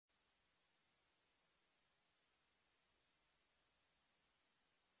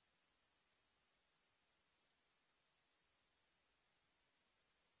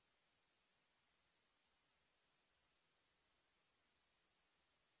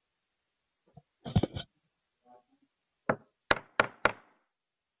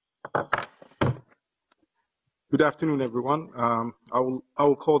Good afternoon, everyone. I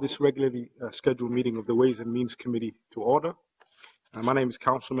will call this regularly scheduled meeting of the Ways and Means Committee to order. My name is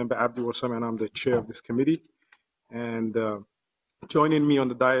Councilmember Abdi Warsame, and I'm the chair of this committee. And joining me on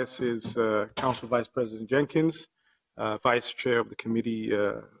the dais is Council Vice President Jenkins, Vice Chair of the committee,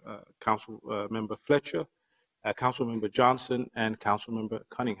 Council Member Fletcher, Council Member Johnson, and Council Member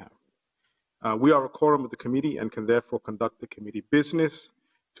Cunningham. We are a quorum of the committee and can therefore conduct the committee business.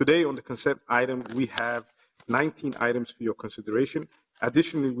 Today on the consent item, we have 19 items for your consideration.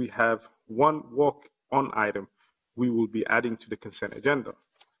 Additionally, we have one walk-on item we will be adding to the consent agenda.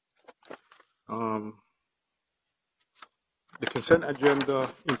 The consent agenda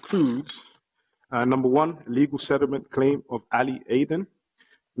includes number one, legal settlement claim of Ali Aden.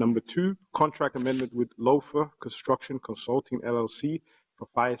 Number two, contract amendment with Loafer Construction Consulting LLC for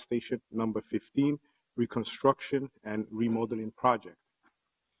Fire Station number 15, reconstruction and remodeling project.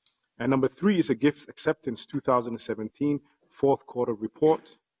 And number three is a gift acceptance 2017 fourth quarter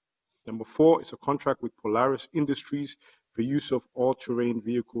report. Number four is a contract with Polaris Industries for use of all-terrain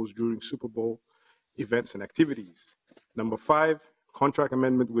vehicles during Super Bowl events and activities. Number five, contract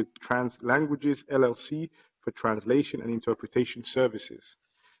amendment with Trans Languages LLC for translation and interpretation services.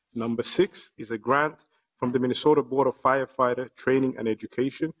 Number six is a grant from the Minnesota Board of Firefighter Training and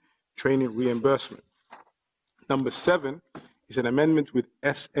Education, training reimbursement. Number seven is an amendment with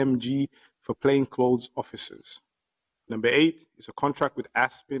SMG for plainclothes officers. Number eight is a contract with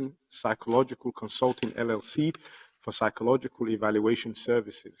Aspen Psychological Consulting LLC for psychological evaluation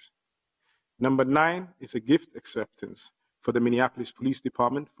services. Number nine is a gift acceptance for the Minneapolis Police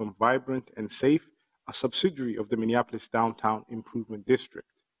Department from Vibrant and Safe, a subsidiary of the Minneapolis Downtown Improvement District.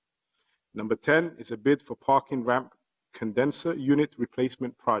 Number 10 is a bid for parking ramp condenser unit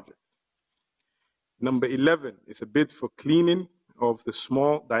replacement project. Number 11 is a bid for cleaning of the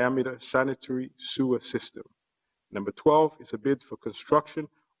small diameter sanitary sewer system. Number 12 is a bid for construction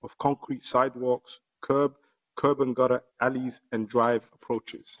of concrete sidewalks, curb and gutter alleys, and drive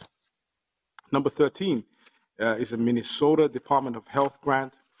approaches. Number 13 is a Minnesota Department of Health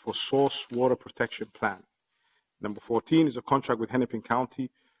grant for source water protection plan. Number 14 is a contract with Hennepin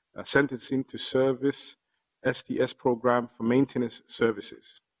County Sentencing to Service STS program for maintenance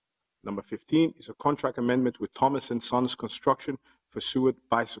services. Number 15 is a contract amendment with Thomas & Sons Construction for Seward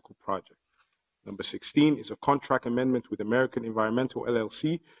Bicycle Project. Number 16 is a contract amendment with American Environmental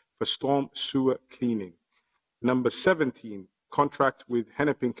LLC for storm sewer cleaning. Number 17, contract with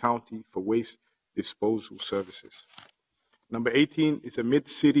Hennepin County for waste disposal services. Number 18 is a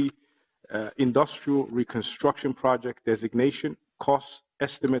mid-city industrial reconstruction project designation, cost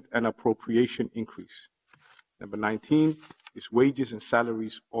estimate, and appropriation increase. Number 19 is wages and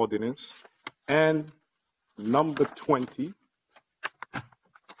salaries ordinance. And number 20,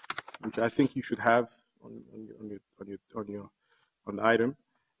 which I think you should have on the item,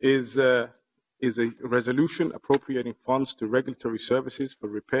 is a resolution appropriating funds to regulatory services for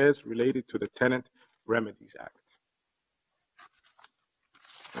repairs related to the Tenant Remedies Act.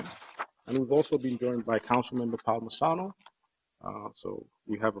 Okay. And we've also been joined by Councilmember Palmisano, so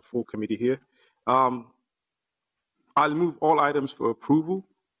we have a full committee here. I'll move all items for approval.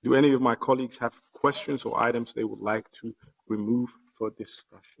 Do any of my colleagues have questions or items they would like to remove for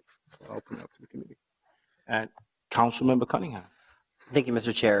discussion? I'll open it up to the committee. And Councilmember Cunningham. Thank you,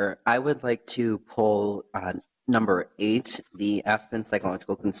 Mr. Chair. I would like to pull number 8, the Aspen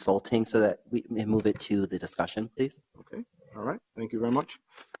Psychological Consulting, so that we move it to the discussion, please. Okay. All right. Thank you very much.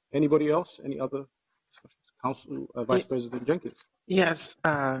 Anybody else? Any other discussions? Council Vice President Jenkins. Yes,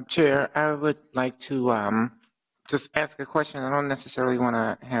 Chair. I would like to just ask a question. I don't necessarily want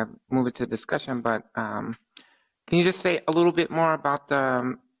to move it to discussion, but can you just say a little bit more about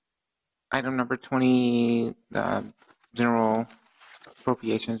the item number 20, the general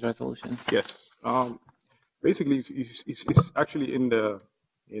appropriations resolution? Yes. Basically, it's actually in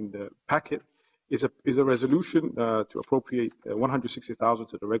the packet. Is a resolution to appropriate $160,000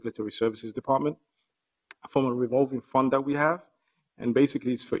 to the Regulatory Services Department from a revolving fund that we have, and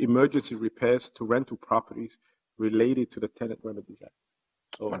basically it's for emergency repairs to rental properties related to the Tenant Remedies Act.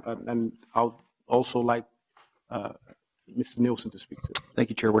 So, and I'll also like Mr. Nielsen to speak to it. Thank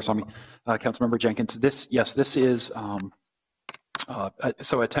you, Chair Warsame. Councilmember Jenkins, this is,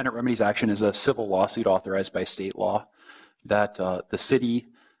 so a tenant remedies action is a civil lawsuit authorized by state law that the city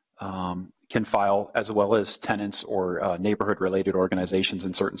can file, as well as tenants or neighborhood-related organizations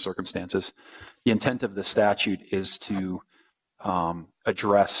in certain circumstances. The intent of the statute is to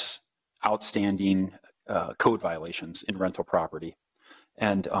address outstanding code violations in rental property.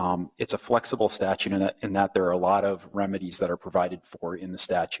 And it's a flexible statute in that there are a lot of remedies that are provided for in the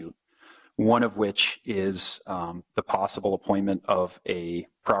statute. one of which is the possible appointment of a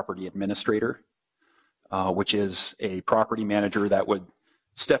property administrator, which is a property manager that would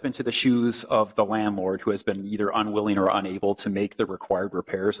step into the shoes of the landlord who has been either unwilling or unable to make the required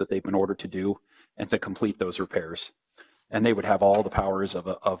repairs that they've been ordered to do and to complete those repairs. And they would have all the powers of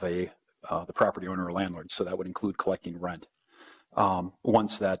the property owner or landlord, so that would include collecting rent.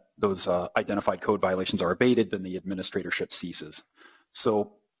 Once those identified code violations are abated, then the administratorship ceases.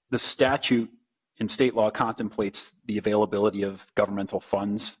 So the statute in state law contemplates the availability of governmental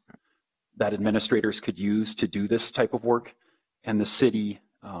funds that administrators could use to do this type of work. And the city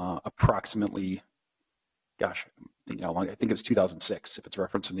approximately, gosh, I think it was 2006, if it's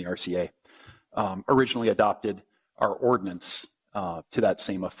referenced in the RCA, originally adopted our ordinance to that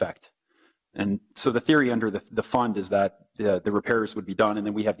same effect. And so the theory under the fund is that the repairs would be done, and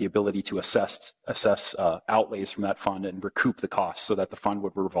then we have the ability to assess outlays from that fund and recoup the costs so that the fund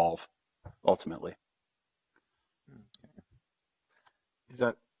would revolve ultimately. Is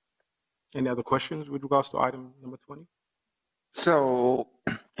that any other questions with regards to item number 20? So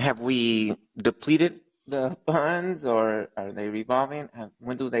have we depleted the funds, or are they revolving?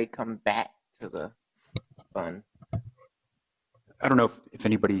 When do they come back to the fund? I don't know if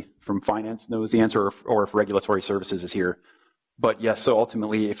anybody from finance knows the answer, or if regulatory services is here. But yes, so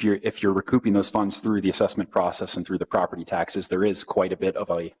ultimately, if you're recouping those funds through the assessment process and through the property taxes, there is quite a bit of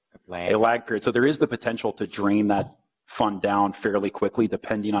a lag period. So there is the potential to drain that fund down fairly quickly,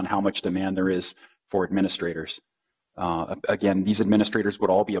 depending on how much demand there is for administrators. Again, these administrators would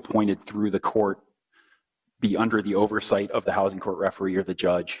all be appointed through the court, be under the oversight of the housing court referee or the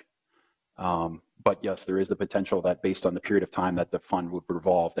judge. But yes, there is the potential that based on the period of time that the fund would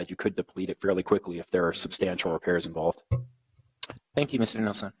revolve, that you could deplete it fairly quickly if there are substantial repairs involved. Thank you, Mr.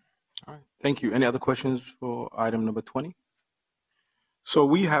 Nelson. All right, thank you. Any other questions for item number 20? So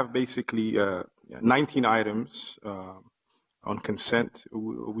we have basically 19 items on consent.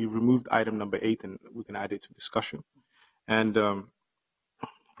 We removed item number 8, and we can add it to discussion. And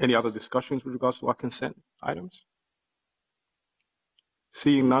any other discussions with regards to our consent items?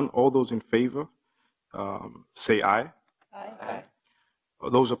 Seeing none, all those in favor, say aye. Aye.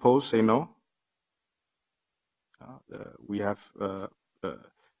 Those opposed, say no. We have,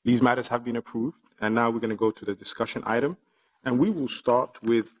 these matters have been approved, and now we're going to go to the discussion item, and we will start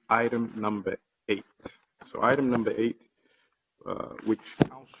with item number 8. So item number 8, which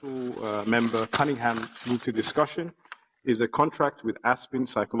Council Member Cunningham moved to discussion, is a contract with Aspen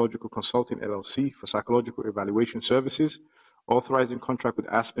Psychological Consulting, LLC for psychological evaluation services, authorizing contract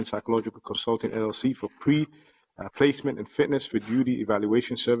with Aspen Psychological Consulting, LLC for pre-placement and fitness for duty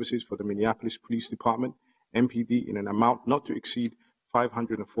evaluation services for the Minneapolis Police Department, MPD, in an amount not to exceed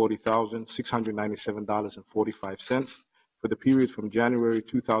 $540,697.45 for the period from January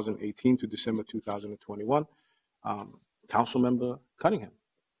 2018 to December 2021. Councilmember Cunningham.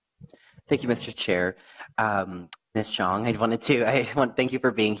 Thank you, Mr. Chair. Ms. Chong, thank you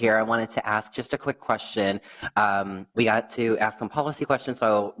for being here. I wanted to ask just a quick question. We got to ask some policy questions,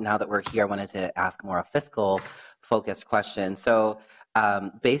 so now that we're here, I wanted to ask more a fiscal focused question. So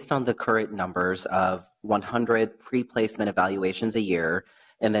based on the current numbers of 100 pre-placement evaluations a year,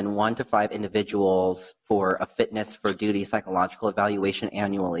 and then 1 to 5 individuals for a fitness for duty psychological evaluation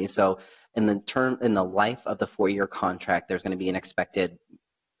annually. So in the life of the 4-year contract, there's going to be an expected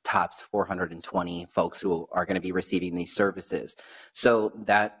tops 420 folks who are going to be receiving these services. So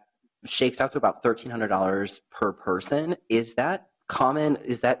that shakes out to about $1,300 per person. Is that common?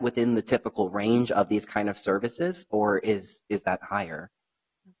 Is that within the typical range of these kind of services, or is that higher?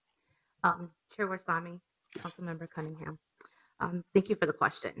 Chair Warsami, Councilmember Cunningham. Thank you for the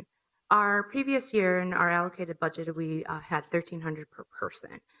question. Our previous year in our allocated budget, we had $1,300 per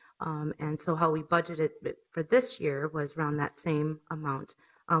person. And so how we budgeted for this year was around that same amount.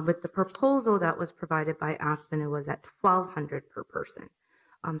 With the proposal that was provided by Aspen, it was at $1,200 per person.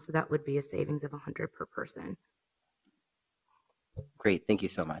 So that would be a savings of $100 per person. Great, thank you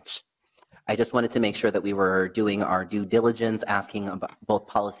so much. I just wanted to make sure that we were doing our due diligence, asking about both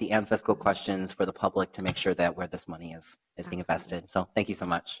policy and fiscal questions for the public to make sure that where this money is being invested. So thank you so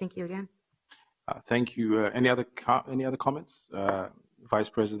much. Thank you again. Thank you. Any other comments? Vice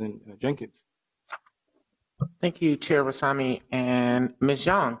President Jenkins. Thank you, Chair Warsami. And Ms.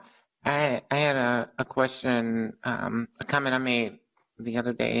 Young, I had a question, a comment I made the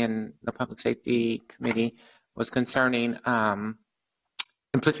other day in the Public Safety Committee was concerning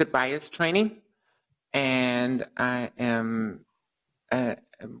implicit bias training. And I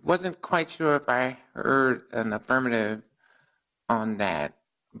wasn't quite sure if I heard an affirmative on that,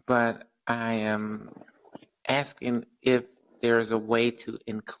 but I am asking if there's a way to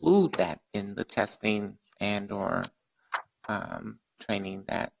include that in the testing and or training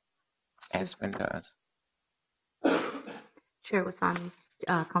that Aspen does. Chair Wasami,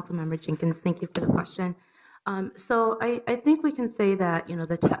 Councilmember Jenkins, thank you for the question. So I think we can say that, you know,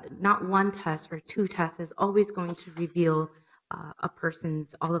 not one test or two tests is always going to reveal a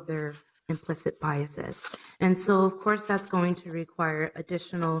person's, all of their implicit biases. And so, of course, that's going to require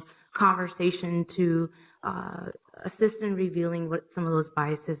additional conversation to assist in revealing what some of those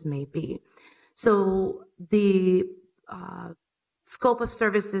biases may be. So the scope of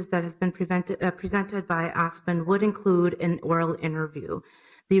services that has been presented by Aspen would include an oral interview.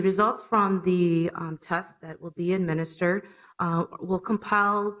 The results from the test that will be administered will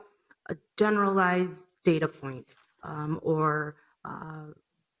compile a generalized data point or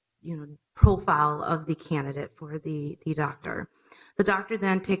profile of the candidate for the doctor. The doctor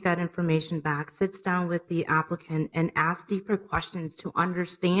then takes that information back, sits down with the applicant, and asks deeper questions to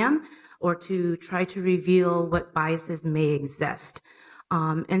understand or to try to reveal what biases may exist.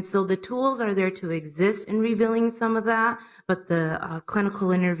 And so the tools are there to exist in revealing some of that, but the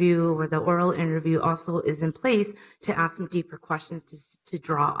clinical interview or the oral interview also is in place to ask some deeper questions to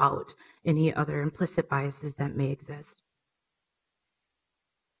draw out any other implicit biases that may exist.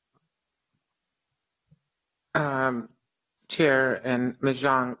 Chair and Ms.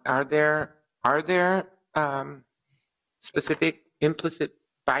 Zhang, are there specific implicit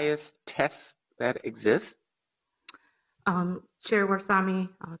bias tests that exist? Chair Warsami,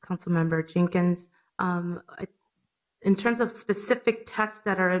 Councilmember Jenkins, in terms of specific tests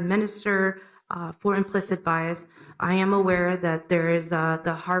that are administered for implicit bias, I am aware that there is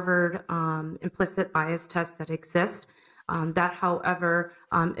the Harvard implicit bias test that exists. That, however,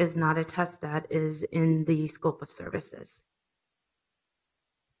 is not a test that is in the scope of services.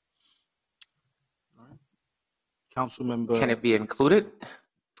 Councilmember. Can it be included?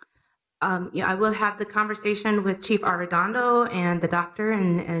 Yeah, I will have the conversation with Chief Arredondo and the doctor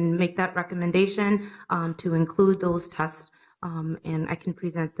and make that recommendation to include those tests, and I can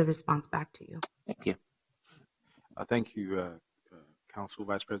present the response back to you. Thank you. Thank you, Council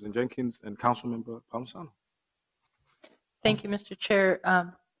Vice President Jenkins and Councilmember Palmisano. Thank you, Mr. Chair.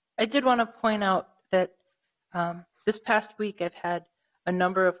 I did want to point out that this past week I've had a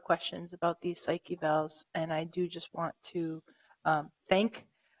number of questions about these psych evals, and I do just want to thank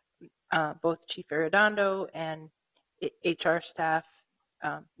both Chief Arredondo and HR staff,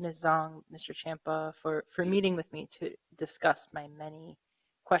 Ms. Zhang, Mr. Champa, for meeting with me to discuss my many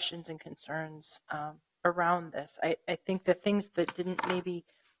questions and concerns around this. I think the things that didn't maybe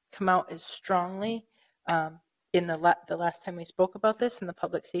come out as strongly in the last time we spoke about this in the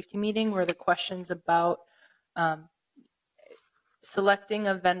public safety meeting were the questions about selecting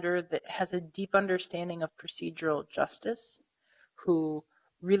a vendor that has a deep understanding of procedural justice, who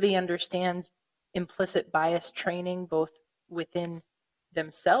really understands implicit bias training both within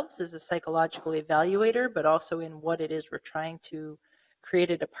themselves as a psychological evaluator, but also in what it is we're trying to create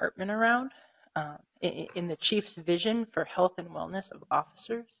a department around, in the chief's vision for health and wellness of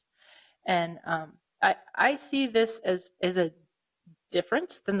officers. And I see this as a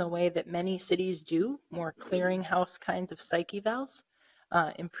difference than the way that many cities do more clearinghouse kinds of psych evals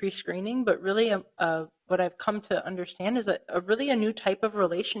in pre-screening, but really what I've come to understand is really a new type of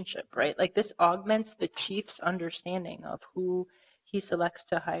relationship, right? Like this augments the chief's understanding of who he selects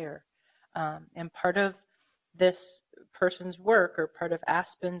to hire. And part of this person's work or part of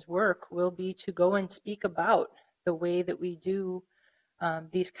Aspen's work will be to go and speak about the way that we do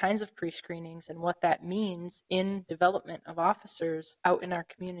these kinds of pre-screenings and what that means in development of officers out in our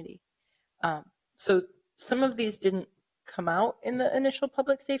community. So some of these didn't come out in the initial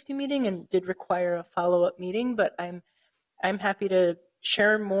public safety meeting and did require a follow-up meeting, but I'm happy to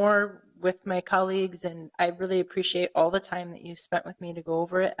share more with my colleagues, and I really appreciate all the time that you spent with me to go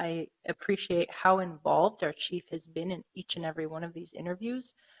over it. I appreciate how involved our chief has been in each and every one of these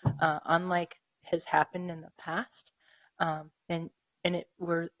interviews, unlike has happened in the past. And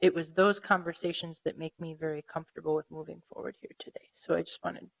it was those conversations that make me very comfortable with moving forward here today. So I just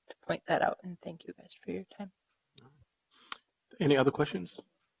wanted to point that out and thank you guys for your time. Any other questions?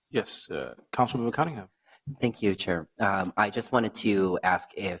 Yes, Councilmember Cunningham. Thank you, Chair. I just wanted to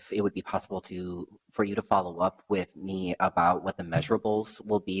ask if it would be possible for you to follow up with me about what the measurables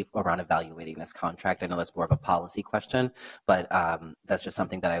will be around evaluating this contract. I know that's more of a policy question, but that's just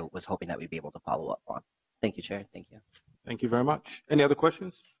something that I was hoping that we'd be able to follow up on. Thank you, Chair. Thank you. Thank you very much. Any other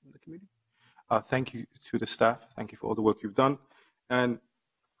questions from the committee? Thank you to the staff. Thank you for all the work you've done. And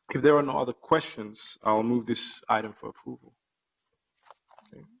if there are no other questions, I'll move this item for approval.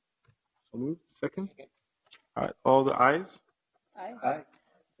 Okay. So moved. Second? All right. All the ayes? Aye.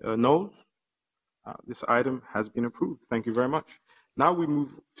 No? This item has been approved. Thank you very much. Now we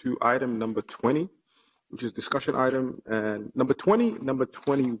move to item number 20, which is discussion item, and number 20, number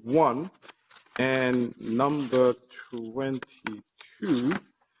 21, and number 22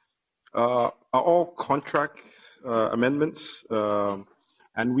 are all contract amendments,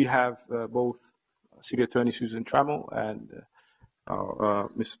 and we have both City Attorney Susan Trammell and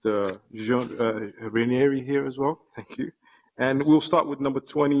Mr. Jean Ranieri here as well. Thank you. And we'll start with number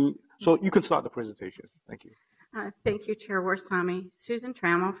 20. So you can start the presentation. Thank you. Thank you, Chair Warsame. Susan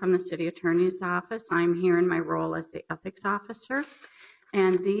Trammell from the City Attorney's Office. I'm here in my role as the Ethics Officer.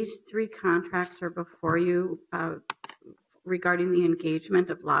 And these three contracts are before you regarding the engagement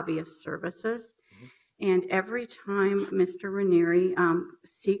of lobbyist services. And every time Mr. Ranieri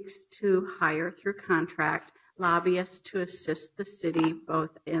seeks to hire through contract lobbyists to assist the city,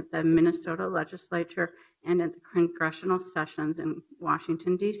 both at the Minnesota legislature and at the congressional sessions in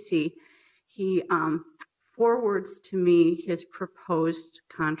Washington, D.C., he forwards to me his proposed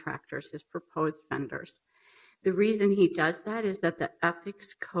contractors, his proposed vendors. The reason he does that is that the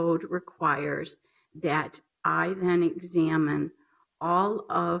ethics code requires that I then examine all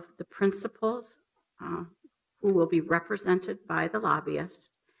of the principals who will be represented by the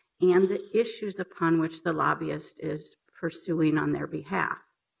lobbyist and the issues upon which the lobbyist is pursuing on their behalf.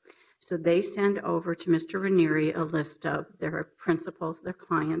 So they send over to Mr. Ranieri a list of their principals, their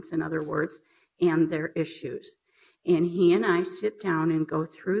clients, in other words, and their issues. And he and I sit down and go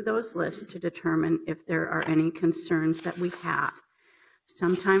through those lists to determine if there are any concerns that we have.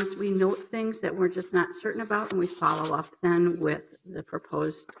 Sometimes we note things that we're just not certain about, and we follow up then with the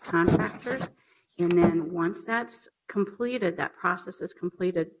proposed contractors. And then once that's completed, that process is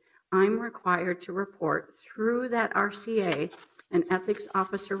completed, I'm required to report through that RCA, an ethics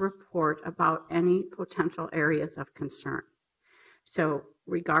officer report about any potential areas of concern. So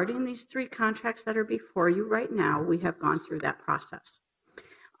regarding these three contracts that are before you right now, we have gone through that process.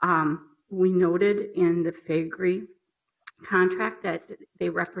 We noted in the Faegre contract that they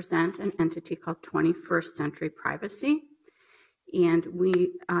represent an entity called 21st Century Privacy. And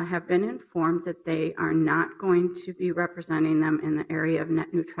we have been informed that they are not going to be representing them in the area of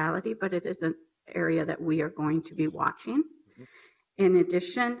net neutrality, but it is an area that we are going to be watching. In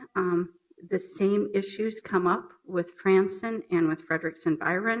addition, the same issues come up with Franson and with Frederickson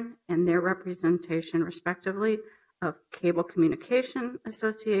Byron and their representation, respectively, of Cable Communication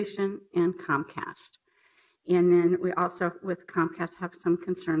Association and Comcast. And then we also, with Comcast, have some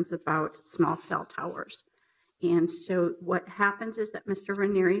concerns about small cell towers. And so what happens is that Mr.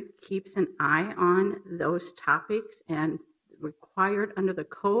 Ranieri keeps an eye on those topics, and required under the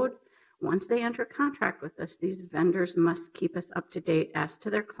code, once they enter contract with us, these vendors must keep us up to date as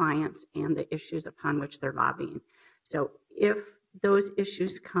to their clients and the issues upon which they're lobbying. So if those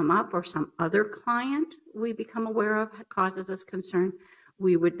issues come up or some other client we become aware of causes us concern,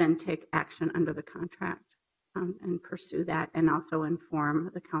 we would then take action under the contract and pursue that, and also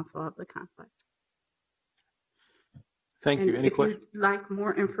inform the council of the conflict. Thank you. Any questions? If you'd like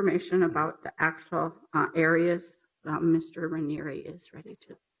more information about the actual areas, Mr. Ranieri is ready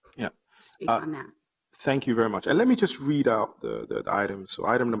to speak on that. Thank you very much. And let me just read out the items. So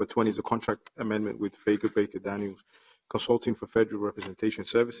item number 20 is a contract amendment with Faegre Baker Daniels Consulting for Federal Representation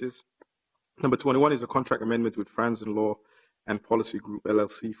Services. Number 21 is a contract amendment with Franson Law and Policy Group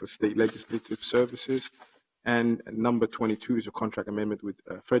LLC for State Legislative Services. And number 22 is a contract amendment with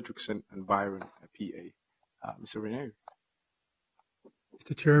Frederickson and Byron, PA. Mr. Ranieri.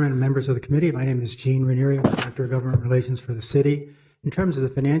 Mr. Chairman and members of the committee, my name is Gene Ranieri. I'm Director of Government Relations for the city. In terms of the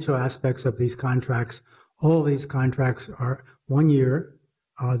financial aspects of these contracts, all of these contracts are 1 year.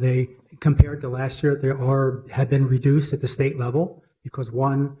 They, compared to last year, have been reduced at the state level because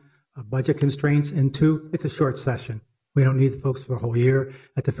one, budget constraints, and two, it's a short session. We don't need the folks for a whole year.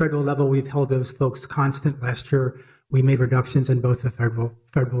 At the federal level, we've held those folks constant. Last year, we made reductions in both the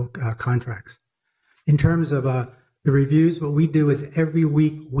federal contracts. In terms of the reviews, what we do is every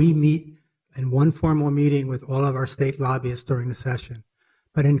week we meet in one formal meeting with all of our state lobbyists during the session.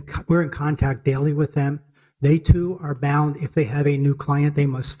 But we're in contact daily with them. They too are bound. If they have a new client, they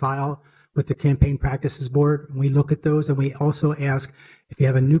must file with the Campaign Practices Board. And we look at those, and we also ask if you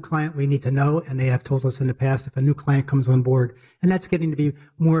have a new client, we need to know. And they have told us in the past if a new client comes on board. And that's getting to be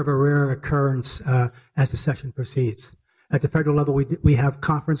more of a rare occurrence as the session proceeds. At the federal level, we have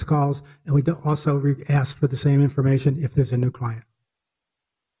conference calls, and we also ask for the same information if there's a new client.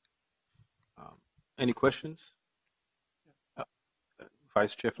 Any questions?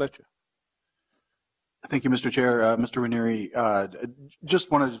 Vice Chair Fletcher. Thank you, Mr. Chair. Mr. Ranieri, just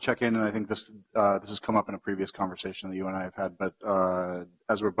wanted to check in, and I think this has come up in a previous conversation that you and I have had, but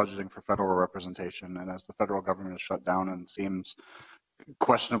as we're budgeting for federal representation and as the federal government is shut down and seems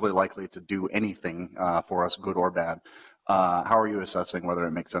questionably likely to do anything for us, good or bad, how are you assessing whether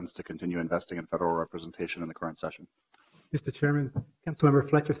it makes sense to continue investing in federal representation in the current session? Mr. Chairman, Councilmember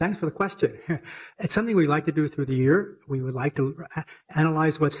Fletcher, thanks for the question. It's something we like to do through the year. We would like to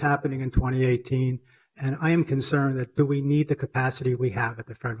analyze what's happening in 2018. And I am concerned that do we need the capacity we have at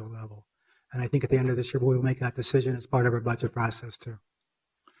the federal level? And I think at the end of this year, we will make that decision as part of our budget process too.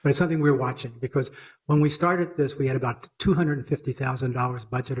 But it's something we're watching because when we started this, we had about $250,000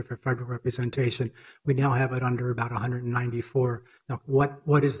 budgeted for federal representation. We now have it under about 194. Now,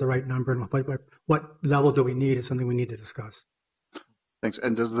 what is the right number and what level do we need is something we need to discuss. Thanks.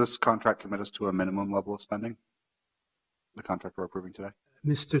 And does this contract commit us to a minimum level of spending? The contract we're approving today?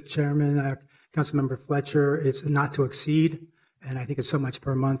 Mr. Chairman, Councilmember Fletcher, it's not to exceed, and I think it's so much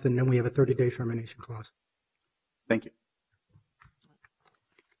per month, and then we have a 30-day termination clause. Thank you.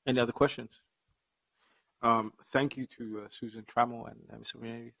 Any other questions? Thank you to Susan Trammell and Mr.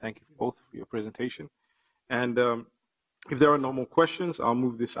 Ranieri. Thank you both for your presentation. And if there are no more questions, I'll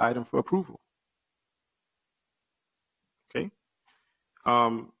move this item for approval. Okay.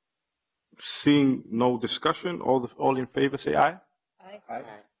 Seeing no discussion, all in favor say aye. Aye.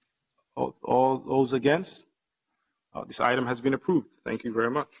 All those against? This item has been approved. Thank you very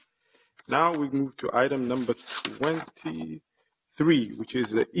much. Now we move to item number 23, which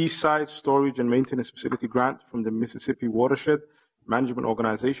is the East Side Storage and Maintenance Facility Grant from the Mississippi Watershed Management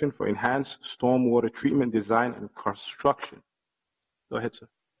Organization for enhanced stormwater treatment design and construction. Go ahead, sir.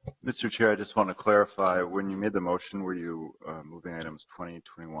 Mr. Chair, I just want to clarify, when you made the motion, were you moving items 20,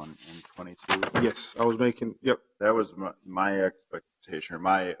 21, and 22? Yes, I was making, yep. That was my expectation, or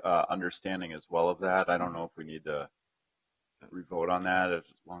my understanding as well of that. I don't know if we need to re-vote on that as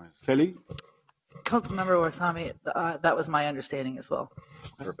long as... Kelly? Councilmember Warsame, that was my understanding as well.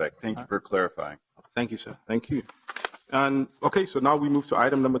 Perfect. Thank you for clarifying. Thank you, sir. Thank you. And okay, so now we move to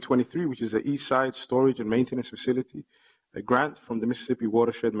item number 23, which is the East Side Storage and Maintenance Facility, a grant from the Mississippi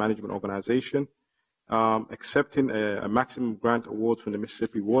Watershed Management Organization, accepting a maximum grant award from the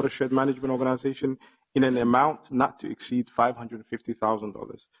Mississippi Watershed Management Organization in an amount not to exceed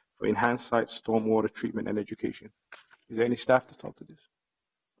 $550,000 for enhanced site stormwater treatment and education. Is there any staff to talk to this?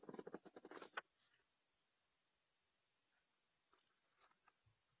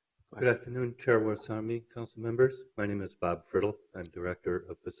 Good afternoon, Chair Warsame, council members. My name is Bob Friddle. I'm Director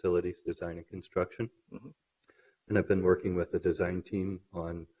of Facilities Design and Construction. And I've been working with the design team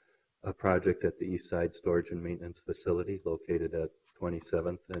on a project at the East Side Storage and Maintenance Facility located at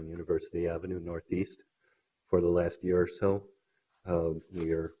 27th and University Avenue Northeast for the last year or so.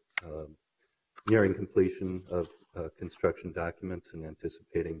 We are nearing completion of construction documents and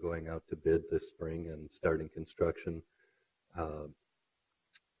anticipating going out to bid this spring and starting construction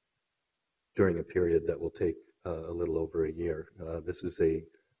during a period that will take a little over a year. This is a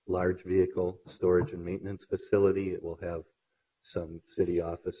large vehicle storage and maintenance facility. It will have some city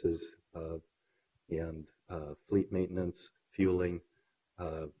offices and fleet maintenance, fueling,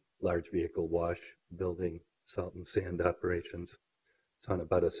 large vehicle wash, building, salt and sand operations. It's on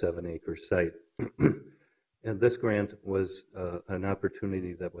about a 7-acre site. And this grant was an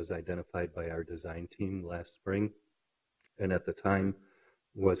opportunity that was identified by our design team last spring, and at the time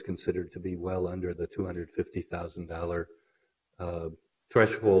was considered to be well under the $250,000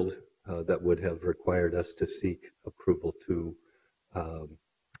 threshold that would have required us to seek approval to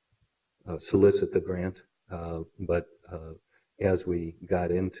solicit the grant. But as we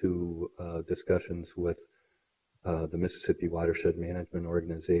got into discussions with the Mississippi Watershed Management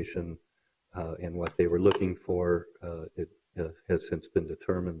Organization and what they were looking for, it has since been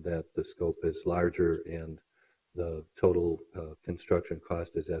determined that the scope is larger and the total construction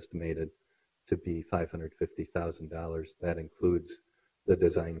cost is estimated to be $550,000. That includes the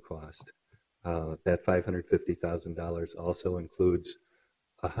design cost. That $550,000 also includes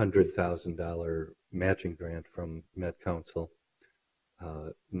a $100,000 matching grant from Met Council.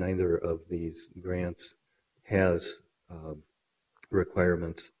 Neither of these grants has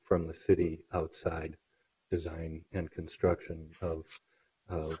requirements from the city outside design and construction of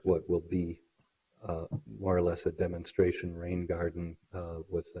what will be more or less a demonstration rain garden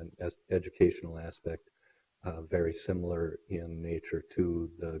with an educational aspect, very similar in nature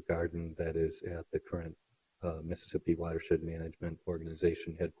to the garden that is at the current Mississippi Watershed Management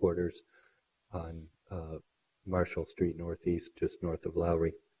Organization headquarters on Marshall Street Northeast, just north of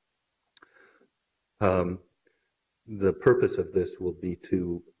Lowry. The purpose of this will be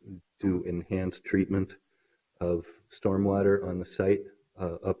to do enhanced treatment of stormwater on the site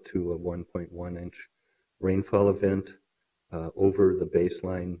up to a 1.1 inch rainfall event over the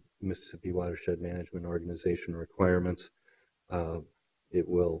baseline Mississippi Watershed Management Organization requirements. It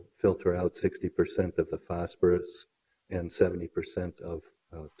will filter out 60% of the phosphorus and 70% of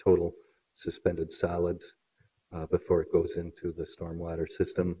total suspended solids before it goes into the stormwater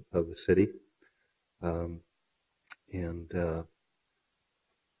system of the city.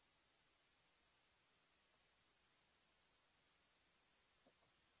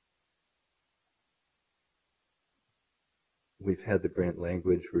 We've had the grant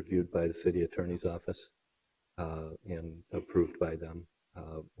language reviewed by the city attorney's office and approved by them.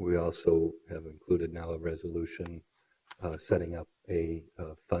 We also have included now a resolution setting up a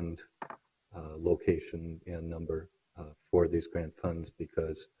fund location and number for these grant funds,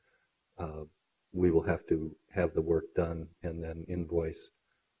 because we will have to have the work done and then invoice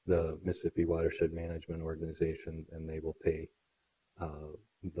the Mississippi Watershed Management Organization, and they will pay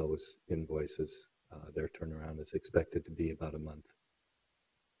those invoices. Their turnaround is expected to be about a month.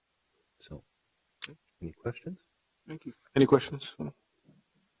 So, any questions? Thank you. Any questions?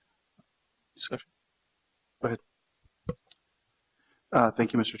 Discussion? Go ahead.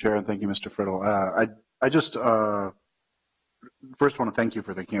 Thank you, Mr. Chair, and thank you, Mr. Friddle. I just first want to thank you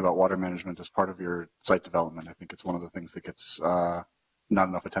for thinking about water management as part of your site development. I think it's one of the things that gets not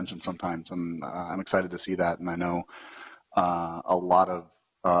enough attention sometimes, and I'm excited to see that. And I know a lot of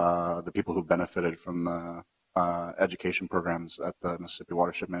the people who benefited from the education programs at the Mississippi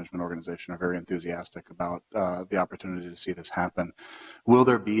Watershed Management Organization are very enthusiastic about the opportunity to see this happen. Will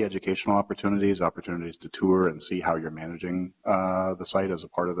there be educational opportunities to tour and see how you're managing the site as a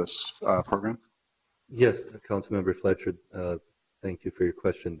part of this program? Yes, Councilmember Fletcher, thank you for your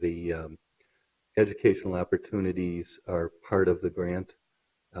question. The educational opportunities are part of the grant,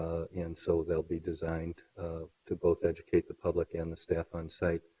 and so they'll be designed to both educate the public and the staff on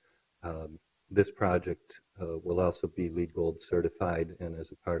site. This project will also be LEED Gold certified, and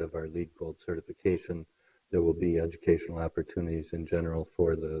as a part of our LEED Gold certification, there will be educational opportunities in general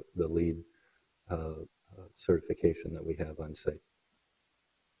for the LEED certification that we have on site.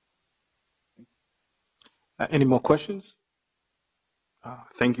 Any more questions?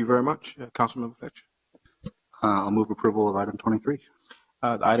 Thank you very much, Councilmember Fletcher. I'll move approval of item 23.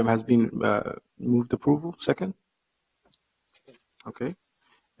 The item has been moved approval. Second? Okay.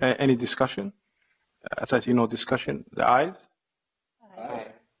 Any discussion? As I see no discussion, the ayes? Aye.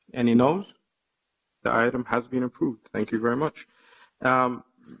 Any noes? The item has been approved. Thank you very much.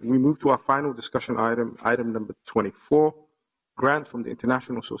 We move to our final discussion item, item number 24, grant from the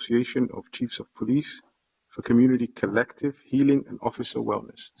International Association of Chiefs of Police for Community Collective Healing and Officer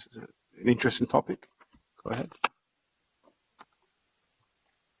Wellness. This is an interesting topic. Go ahead.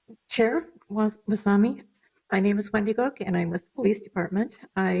 Chair Wasami, my name is Wendy Gook, and I'm with the Police Department.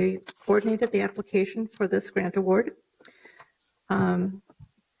 I coordinated the application for this grant award.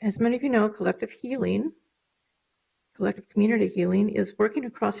 As many of you know, collective community healing is working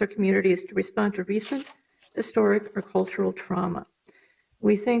across our communities to respond to recent historic or cultural trauma.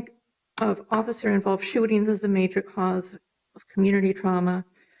 We think of officer-involved shootings as a major cause of community trauma,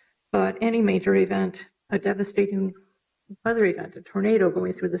 but any major event, a devastating weather event, a tornado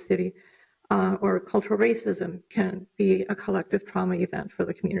going through the city, or cultural racism can be a collective trauma event for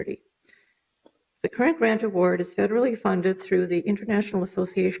the community. The current grant award is federally funded through the International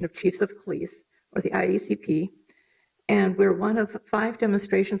Association of Chiefs of Police, or the IACP, and we're one of 5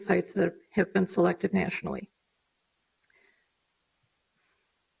 demonstration sites that have been selected nationally.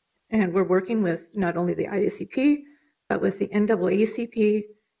 And we're working with not only the IACP, but with the NAACP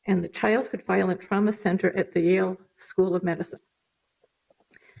and the Childhood Violent Trauma Center at the Yale School of Medicine.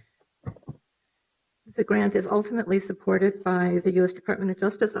 The grant is ultimately supported by the U.S. Department of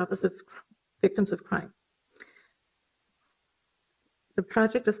Justice Office of Victims of Crime. The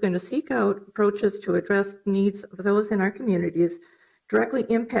project is going to seek out approaches to address needs of those in our communities directly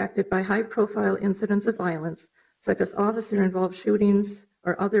impacted by high-profile incidents of violence, such as officer-involved shootings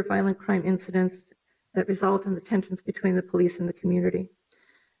or other violent crime incidents that result in the tensions between the police and the community.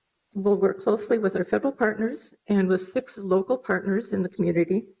 We'll work closely with our federal partners and with 6 local partners in the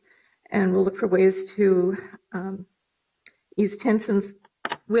community, and we'll look for ways to ease tensions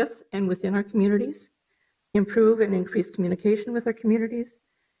with and within our communities, improve and increase communication with our communities,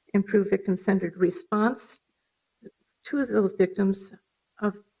 improve victim-centered response to those victims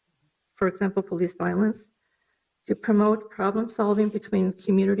of, for example, police violence, to promote problem solving between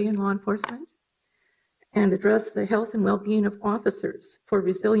community and law enforcement, and address the health and well-being of officers for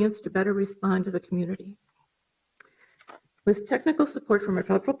resilience to better respond to the community. With technical support from our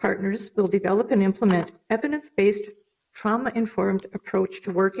federal partners, we'll develop and implement evidence-based, trauma-informed approach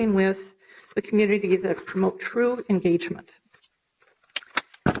to working with the community that promote true engagement.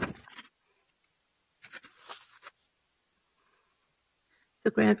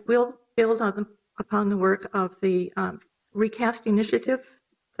 The grant will build upon the work of the recast initiative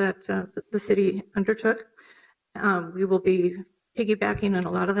that the city undertook. We will be piggybacking on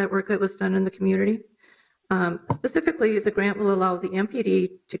a lot of that work that was done in the community. Specifically, the grant will allow the MPD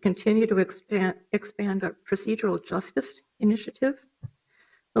to continue to expand our procedural justice initiative.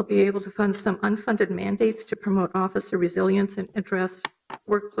 They'll be able to fund some unfunded mandates to promote officer resilience and address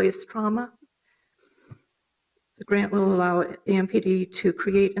workplace trauma. The grant will allow the MPD to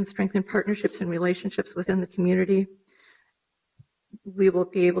create and strengthen partnerships and relationships within the community. We will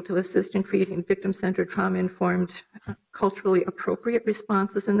be able to assist in creating victim-centered, trauma-informed, culturally appropriate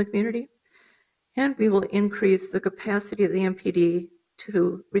responses in the community. And we will increase the capacity of the MPD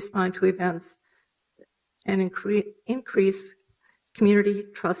to respond to events and increase community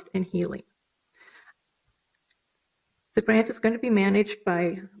trust and healing. The grant is going to be managed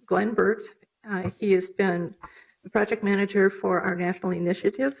by Glenn Burt. He has been the project manager for our national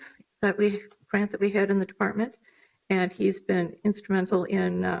initiative grant that we had in the department, and he's been instrumental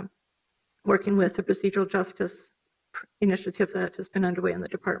in working with the procedural justice initiative that has been underway in the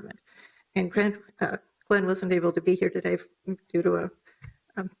department. And Glenn wasn't able to be here today due to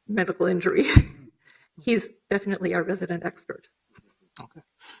a medical injury. He's definitely our resident expert. Okay.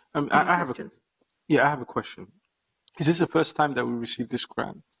 I have a question. Is this the first time that we received this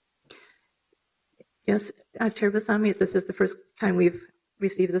grant? Yes, Chair Basami, this is the first time we've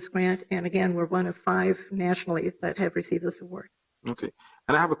received this grant, and again, we're one of 5 nationally that have received this award. Okay,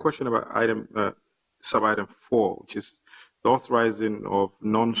 and I have a question about sub-item 4, which is the authorizing of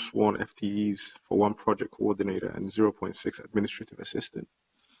non-sworn FTEs for 1 project coordinator and 0.6 administrative assistant.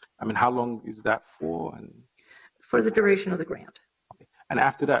 I mean, how long is that for? And for the duration of the grant. Okay. And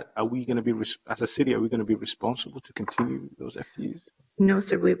after that, are we going to be, as a city, are we going to be responsible to continue those FTEs? No,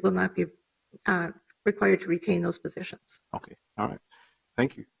 sir, we will not be required to retain those positions. Okay, all right.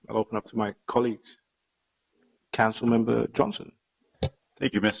 Thank you. I'll open up to my colleagues. Councilmember Johnson.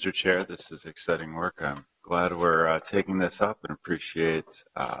 Thank you, Mr. Chair. This is exciting work. I'm glad we're taking this up and appreciate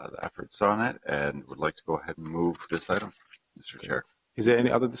the efforts on it, and would like to go ahead and move this item, Mr. Chair. Is there any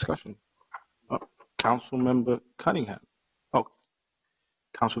other discussion? Councilmember Cunningham. Oh,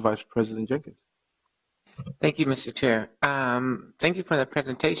 Council Vice President Jenkins. Thank you, Mr. Chair. Thank you for the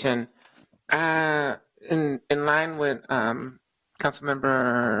presentation. In line with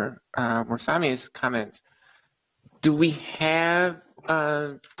Councilmember Warsami's comments, do we have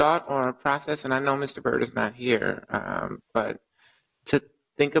a thought or a process, and I know Mr. Byrd is not here, but to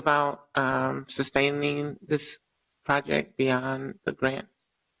think about sustaining this project beyond the grant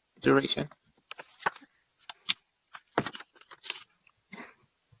duration?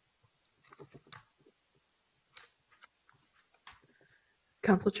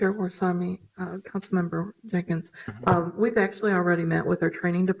 Council Chair Warsami, Councilmember Jenkins, we've actually already met with our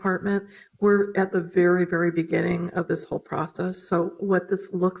training department. We're at the very, very beginning of this whole process. So what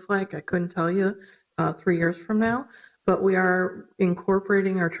this looks like, I couldn't tell you 3 years from now, but we are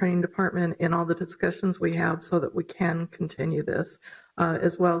incorporating our training department in all the discussions we have so that we can continue this.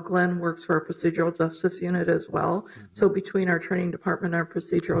 As well, Glenn works for our procedural justice unit as well. So between our training department and our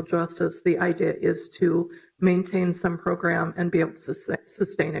procedural justice, the idea is to maintain some program and be able to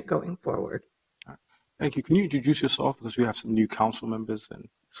sustain it going forward. Thank you. Can you introduce yourself, because we have some new council members?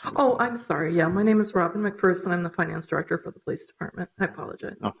 Oh, I'm sorry. Yeah, my name is Robin McPherson. I'm the finance director for the police department. I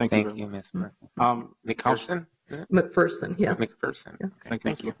apologize. No, thank you, Ms. McPherson? McPherson, yes. McPherson. Yeah. Okay.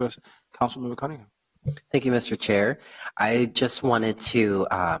 Thank you. Councilmember Cunningham. Thank you, Mr. Chair. I just wanted to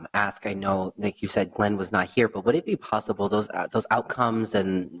ask, I know, like you said, Glenn was not here, but would it be possible those outcomes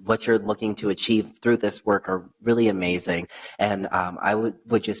and what you're looking to achieve through this work are really amazing. And I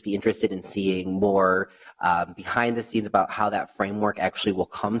would just be interested in seeing more behind the scenes about how that framework actually will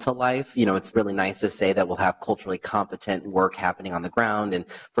come to life. You know, it's really nice to say that we'll have culturally competent work happening on the ground and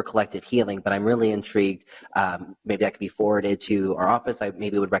for collective healing, but I'm really intrigued. Maybe that could be forwarded to our office. I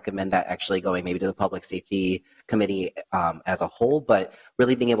maybe would recommend that actually going maybe to the Public Safety Committee as a whole, but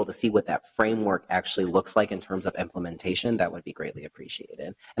really being able to see what that framework actually looks like in terms of implementation, that would be greatly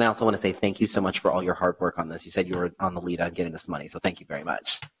appreciated. And I also want to say thank you so much for all your hard work on this. You said you were on the lead on getting this money, so thank you very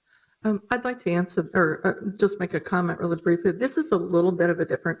much. I'd like to answer or just make a comment really briefly. This is a little bit of a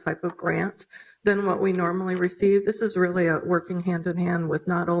different type of grant than what we normally receive. This is really a working hand in hand with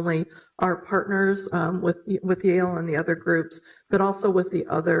not only our partners with Yale and the other groups, but also with the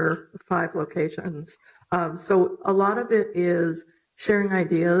other 5 locations So a lot of it is sharing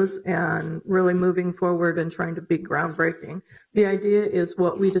ideas and really moving forward and trying to be groundbreaking. The idea is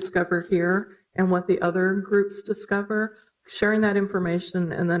what we discover here and what the other groups discover, sharing that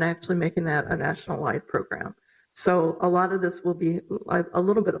information and then actually making that a national-wide program. So a lot of this will be a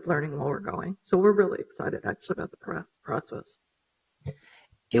little bit of learning while we're going. So we're really excited actually about the process.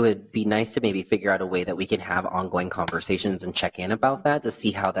 It would be nice to maybe figure out a way that we can have ongoing conversations and check in about that to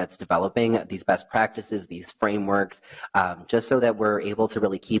see how that's developing, these best practices, these frameworks, just so that we're able to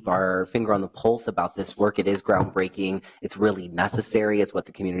really keep our finger on the pulse about this work. It is groundbreaking. It's really necessary. It's what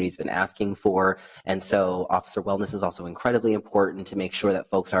the community's been asking for. And so officer wellness is also incredibly important to make sure that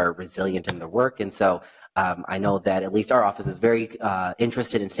folks are resilient in their work. And so I know that at least our office is very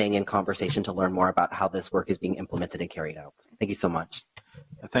interested in staying in conversation to learn more about how this work is being implemented and carried out. Thank you so much.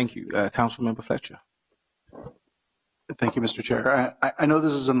 Thank you. Councilmember Fletcher. Thank you, Mr. Chair. I know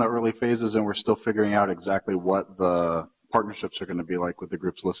this is in the early phases and we're still figuring out exactly what the partnerships are going to be like with the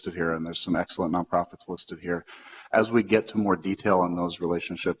groups listed here, and there's some excellent nonprofits listed here. As we get to more detail on those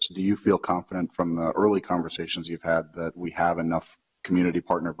relationships, do you feel confident from the early conversations you've had that we have enough community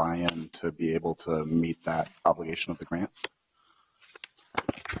partner buy-in to be able to meet that obligation of the grant?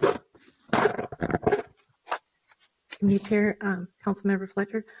 Committee Chair, Councilmember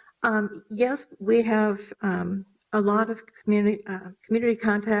Fletcher. Yes, we have a lot of community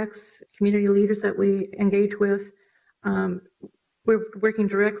contacts, community leaders that we engage with. We're working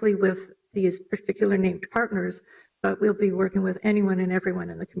directly with these particular named partners, but we'll be working with anyone and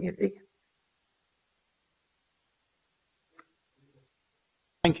everyone in the community.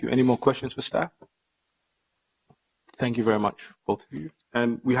 Thank you. Any more questions for staff? Thank you very much, both of you.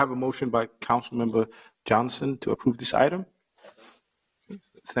 And we have a motion by Councilmember Johnson to approve this item.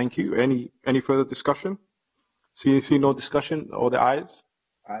 Thank you. Any further discussion? See no discussion? All the ayes?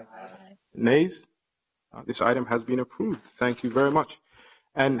 Aye. Nays? This item has been approved. Thank you very much.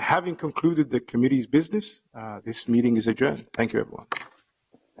 And having concluded the committee's business, this meeting is adjourned. Thank you, everyone.